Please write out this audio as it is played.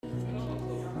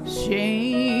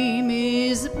Shame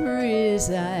is a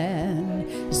prison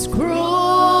as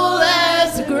cruel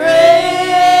as the grave.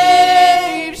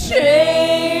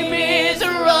 Shame is a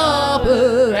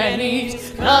robber and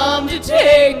he's come to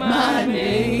take my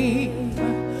name.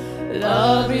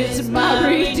 Love is my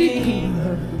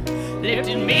redeemer,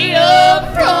 lifting me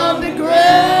up from the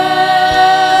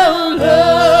ground.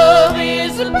 Love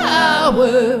is the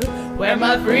power where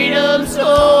my freedom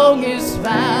song is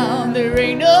found. There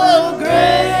ain't no grave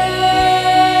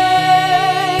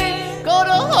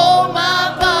gonna hold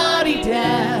my body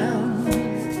down.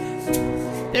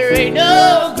 There ain't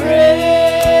no grave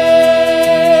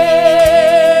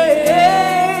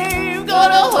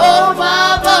gonna hold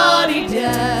my body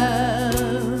down.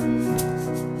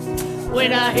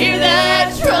 When I hear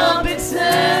that trumpet sound,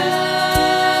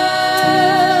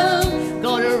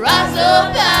 gonna rise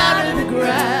up out of the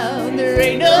ground. There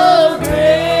ain't no grave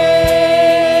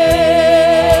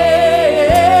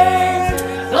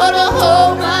gonna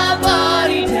hold my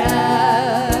body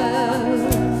down.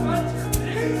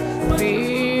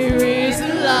 Fear is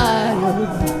a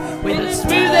lion with a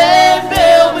smooth and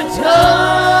velvet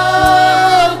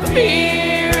tongue.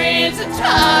 Fear is a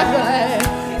tiger,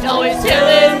 it's always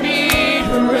telling me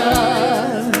to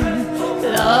run.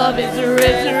 Love is a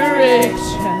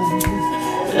resurrection,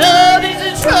 love is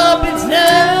a trumpet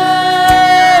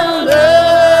sound.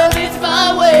 Love is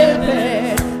my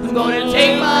weapon, I'm gonna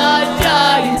take my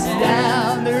giants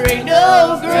down. There ain't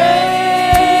no grave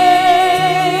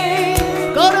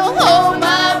gonna hold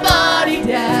my body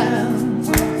down.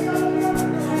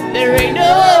 There ain't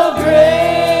no grave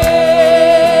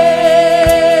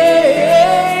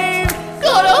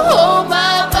gonna hold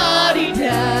my body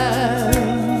down.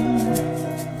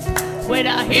 When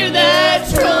I hear that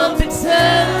trumpet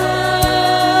sound,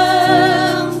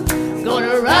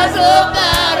 gonna rise up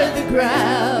out of the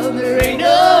ground. There ain't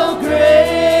no grave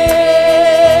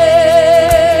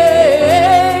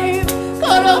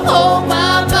gonna hold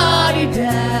my body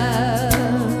down.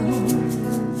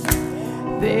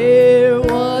 There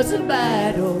was a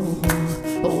battle,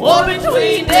 a war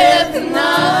between death and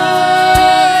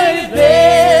life.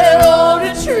 There on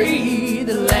a tree,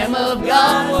 the Lamb of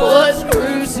God was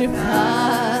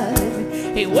crucified.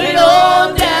 He went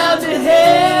on down to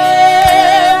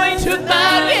hell, he took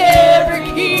back every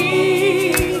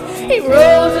key. He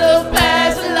rose up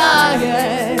as a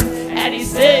lion, and he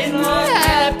set the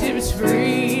captives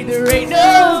free. There ain't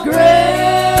no grave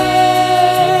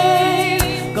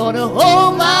gonna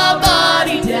hold my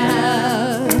body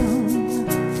down.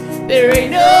 There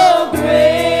ain't no grave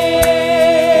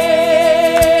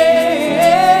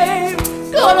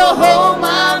gonna hold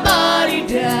my body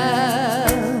down.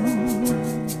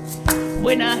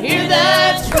 When I hear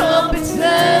that trumpet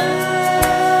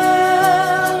sound,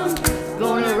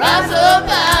 gonna rise up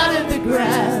out of the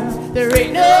ground. There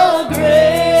ain't no grave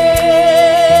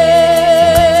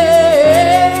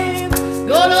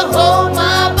gonna hold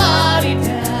my body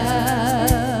down.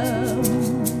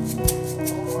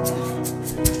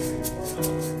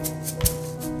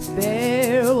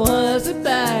 There was a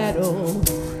battle,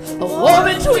 a war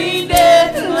between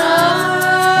death and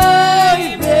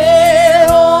life. There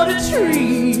on a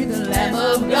tree, the Lamb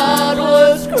of God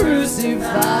was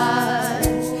crucified.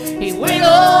 He went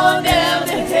on down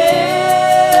to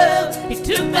hell, he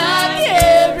took back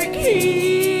every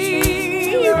key.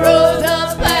 He rose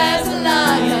up as a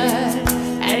lion,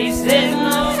 and he set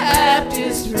the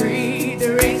captives free.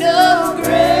 There ain't no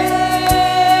grave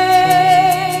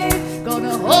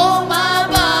gonna hold my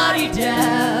body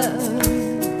down.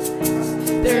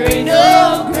 There ain't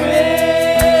no grave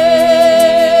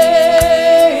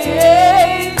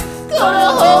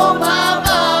gonna hold my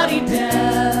body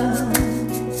down.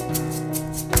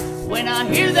 When I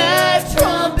hear that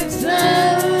trumpet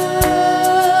sound,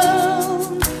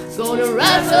 gonna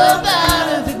rise up out